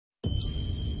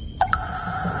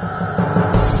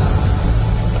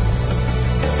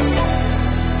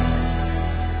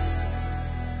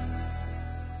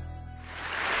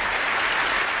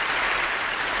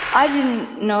I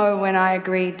didn't know when I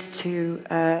agreed to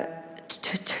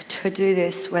do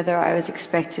this whether I was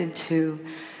expected to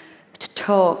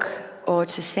talk or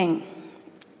to sing.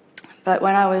 But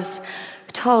when I was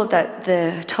told that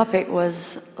the topic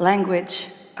was language,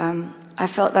 I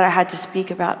felt that I had to speak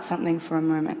about something for a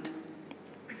moment.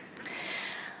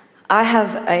 I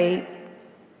have a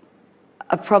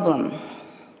problem.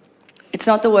 It's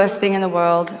not the worst thing in the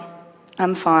world.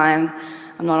 I'm fine.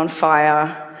 I'm not on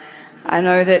fire. I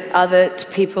know that other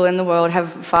people in the world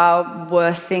have far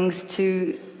worse things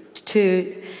to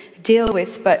deal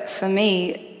with, but for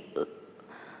me,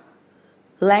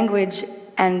 language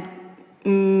and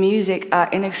music are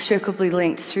inextricably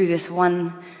linked through this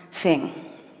one thing.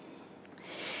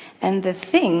 And the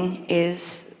thing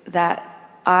is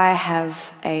that I have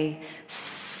a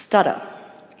stutter.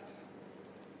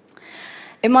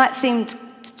 It might seem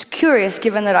curious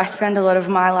given that I spend a lot of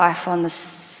my life on the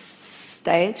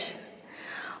stage.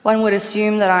 One would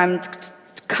assume that I'm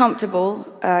comfortable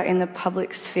in the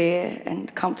public sphere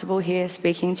and comfortable here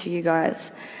speaking to you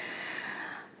guys.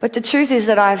 But the truth is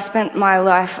that I've spent my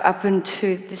life up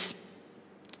until this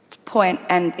point,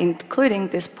 and including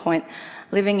this point,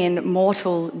 living in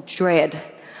mortal dread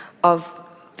of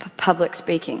public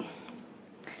speaking.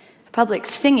 Public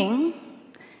singing,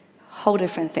 whole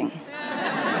different thing.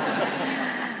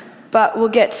 But we'll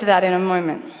get to that in a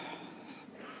moment.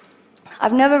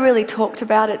 I've never really talked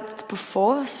about it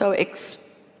before so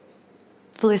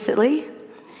explicitly.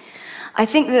 I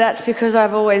think that that's because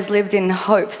I've always lived in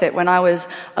hope that when I was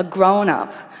a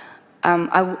grown-up,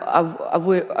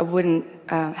 I wouldn't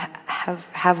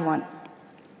have one.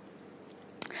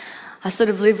 I sort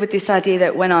of live with this idea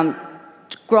that when I'm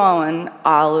grown,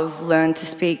 I'll have learned to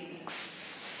speak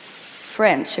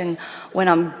French, and when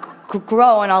I'm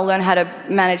grown, I'll learn how to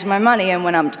manage my money, and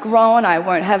when I'm grown, I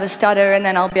won't have a stutter, and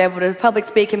then I'll be able to public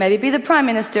speak and maybe be the Prime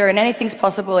Minister, and anything's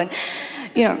possible, and,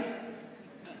 you know.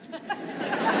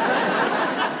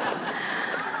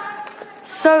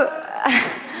 So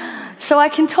I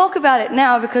can talk about it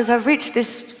now because I've reached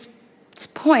this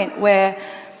point where,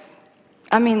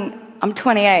 I mean, I'm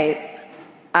 28.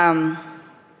 I'm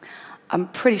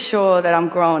pretty sure that I'm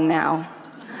grown now.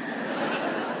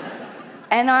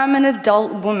 And I'm an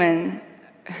adult woman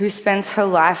who spends her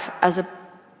life as a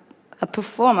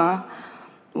performer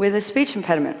with a speech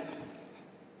impediment.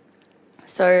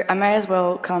 So I may as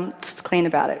well come clean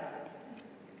about it.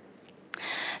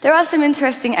 There are some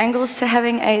interesting angles to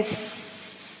having a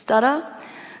stutter.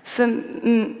 For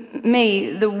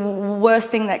me, the worst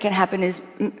thing that can happen is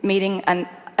meeting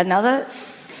another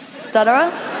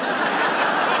stutterer.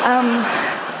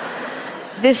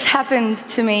 This happened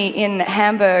to me in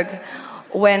Hamburg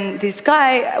when this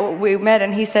guy, we met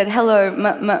and he said, hello,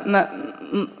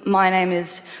 my name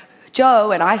is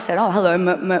Joe, and I said, oh, hello,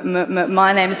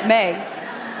 my name's Meg.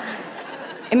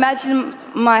 Imagine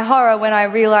my horror when I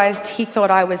realized he thought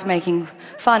I was making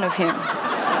fun of him.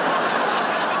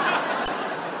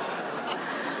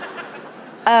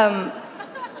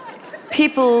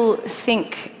 People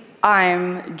think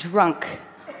I'm drunk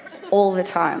all the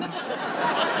time.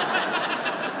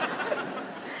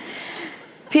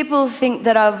 People think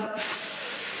that I've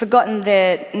forgotten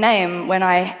their name when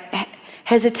I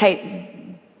hesitate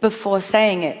before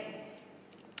saying it.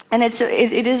 And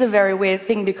it is a very weird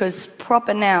thing because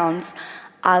proper nouns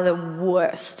are the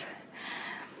worst.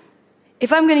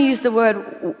 If I'm going to use the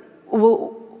word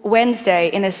Wednesday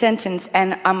in a sentence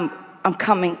and I'm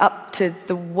coming up to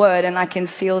the word and I can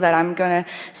feel that I'm going to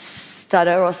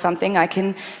stutter or something, I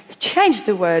can change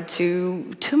the word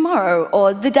to tomorrow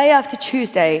or the day after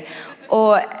Tuesday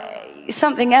or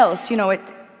something else. You know,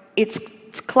 it's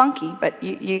clunky, but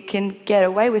you can get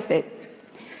away with it.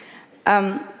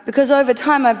 Because over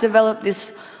time I've developed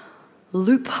this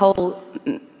loophole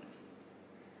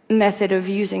method of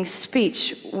using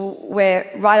speech where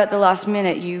right at the last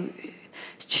minute you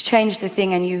change the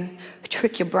thing and you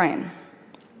trick your brain.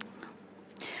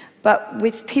 But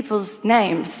with people's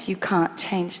names, you can't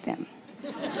change them.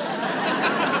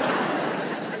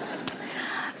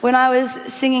 When I was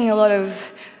singing a lot of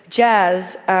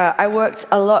jazz, I worked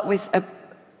a lot with a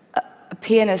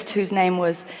pianist whose name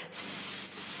was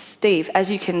Steve. As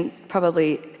you can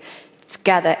probably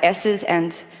gather, S's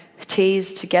and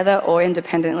T's together or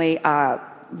independently are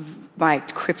my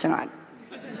kryptonite.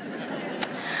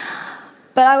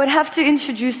 But I would have to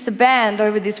introduce the band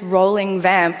over this rolling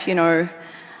vamp, you know,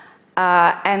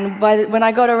 and when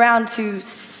I got around to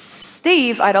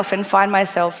Steve, I'd often find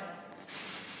myself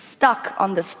stuck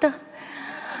on the st.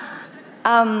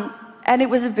 And it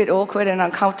was a bit awkward and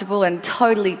uncomfortable and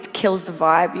totally kills the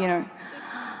vibe, you know.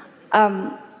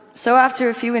 So after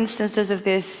a few instances of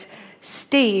this,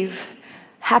 Steve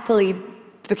happily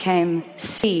became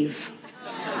Steve.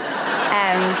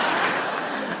 And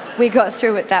we got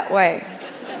through it that way.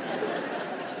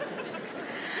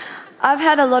 I've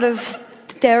had a lot of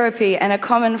therapy, and a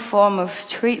common form of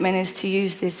treatment is to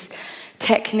use this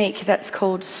technique that's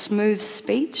called smooth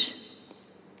speech,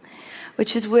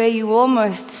 which is where you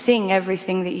almost sing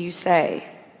everything that you say.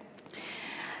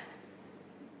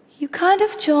 You kind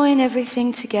of join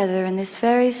everything together in this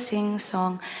very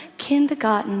sing-song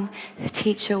kindergarten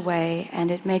teacher way, and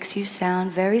it makes you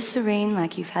sound very serene,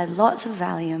 like you've had lots of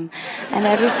Valium, and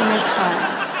everything is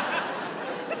fine.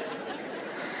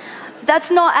 That's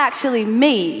not actually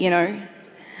me, you know.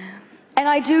 And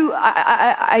I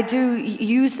do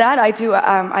use that.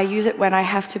 I use it when I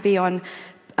have to be on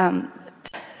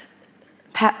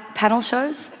panel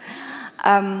shows,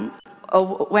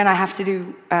 or when I have to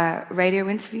do radio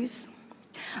interviews,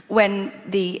 when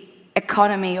the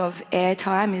economy of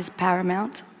airtime is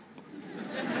paramount.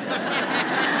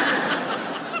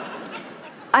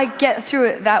 I get through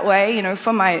it that way, you know,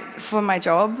 for my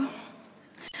job.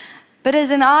 But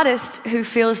as an artist who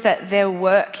feels that their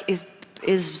work is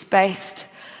based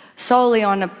solely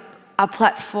on a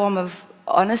platform of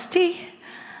honesty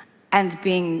and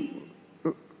being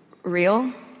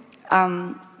real,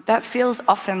 that feels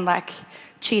often like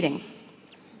cheating.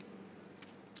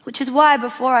 Which is why,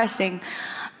 before I sing,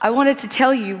 I wanted to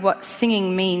tell you what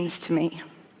singing means to me.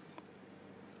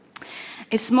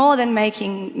 It's more than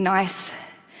making nice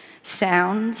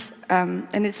sounds,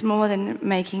 and it's more than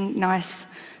making nice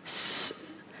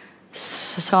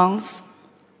songs.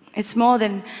 It's more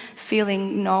than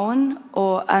feeling known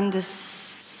or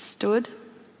understood.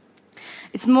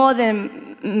 It's more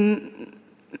than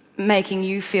making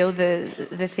you feel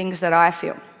the things that I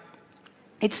feel.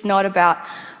 It's not about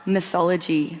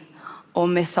mythology or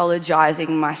mythologizing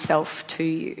myself to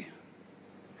you.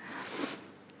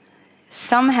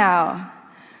 Somehow,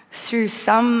 through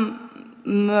some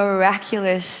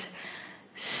miraculous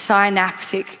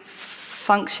synaptic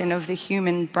function of the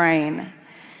human brain,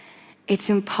 it's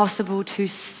impossible to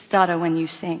stutter when you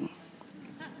sing.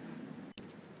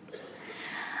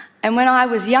 And when I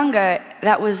was younger,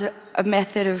 that was a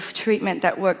method of treatment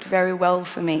that worked very well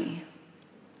for me,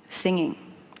 singing.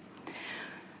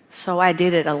 So I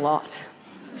did it a lot.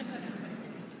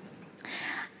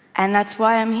 And that's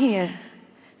why I'm here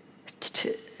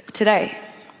today.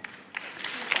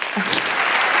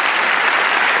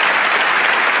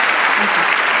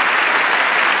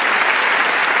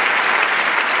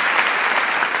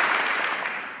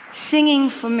 Singing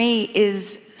for me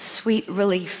is sweet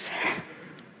relief.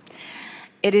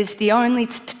 It is the only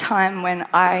time when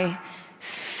I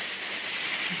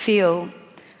feel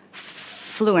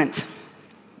fluent.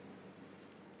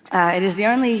 It is the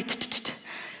only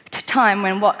time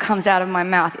when what comes out of my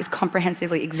mouth is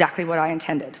comprehensively exactly what I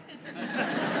intended.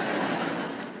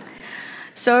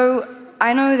 So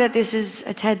I know that this is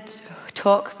a TED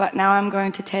talk, but now I'm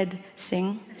going to TED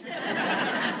sing.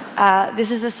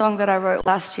 This is a song that I wrote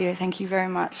last year. Thank you very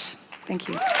much. Thank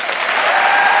you.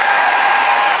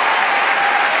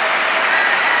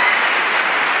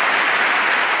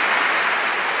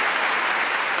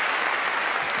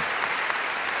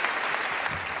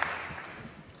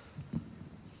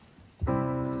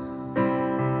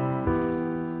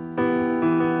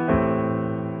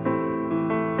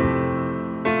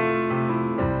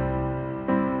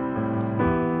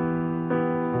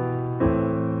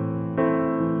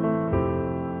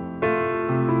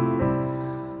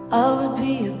 I would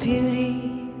be a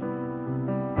beauty,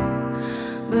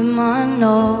 but my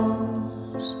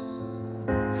nose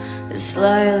is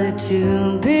slightly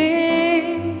too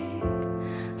big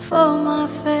for my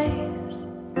face.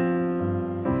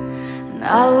 And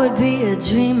I would be a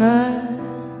dreamer,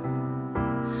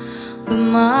 but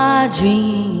my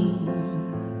dream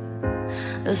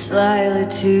is slightly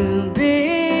too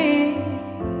big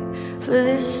for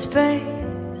this space.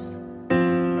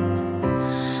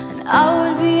 I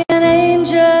would be an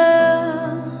angel,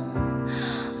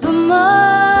 but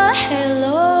my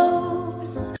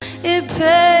halo, it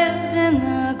pales in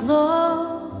the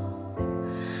glow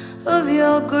of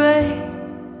your grace.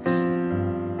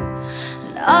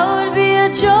 And I would be a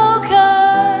joker,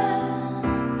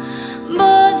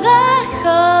 but that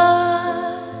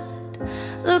card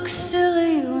looks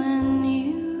silly when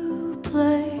you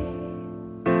play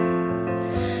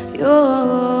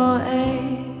your ace.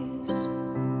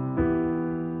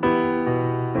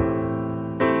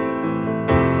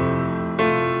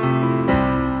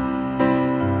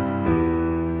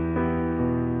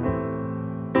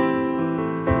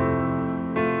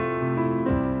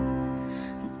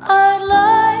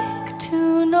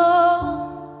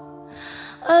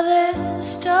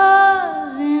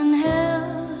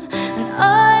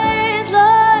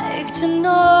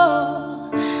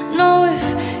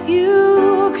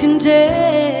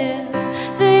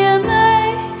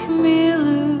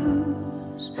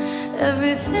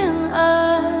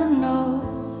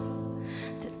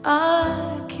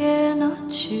 I cannot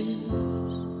choose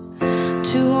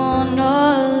to want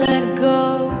or let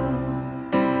go.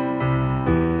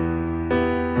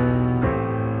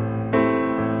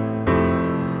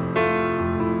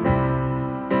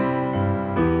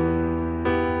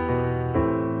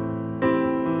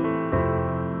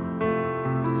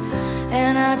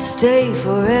 And I'd stay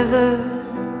forever,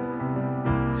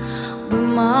 but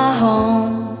my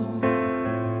home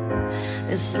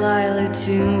is slightly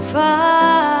too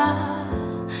far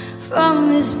from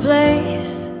this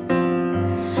place.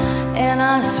 And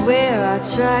I swear I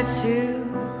tried to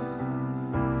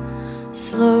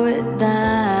slow it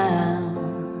down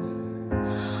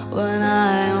when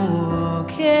I am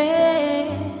walking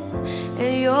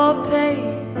at your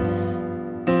pace.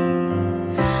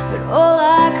 But all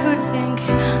I could think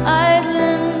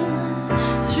idling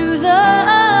through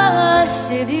the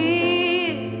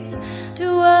cities,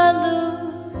 do I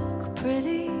look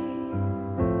pretty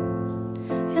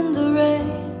in the rain?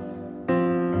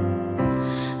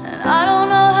 And I don't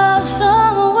know how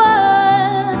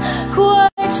someone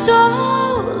quite so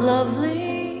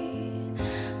lovely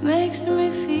makes me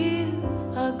feel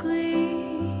ugly,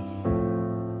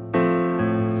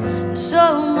 so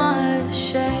much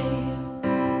shame.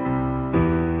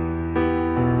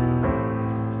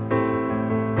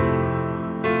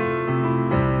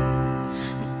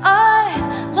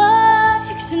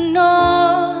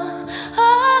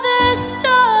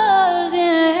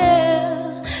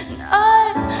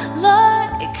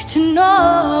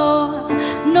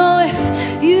 Know if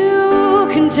you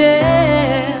can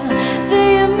tell that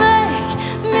you make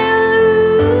me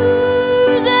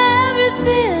lose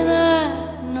everything I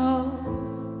know,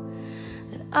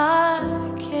 that I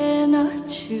cannot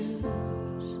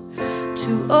choose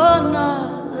to or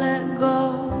not let go.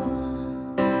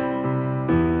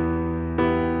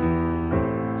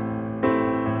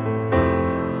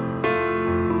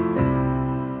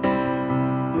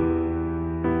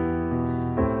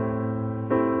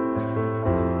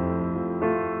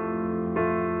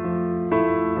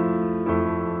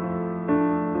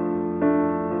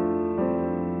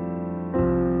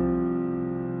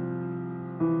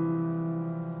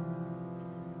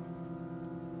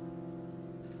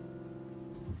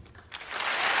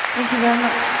 Thank you very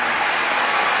much.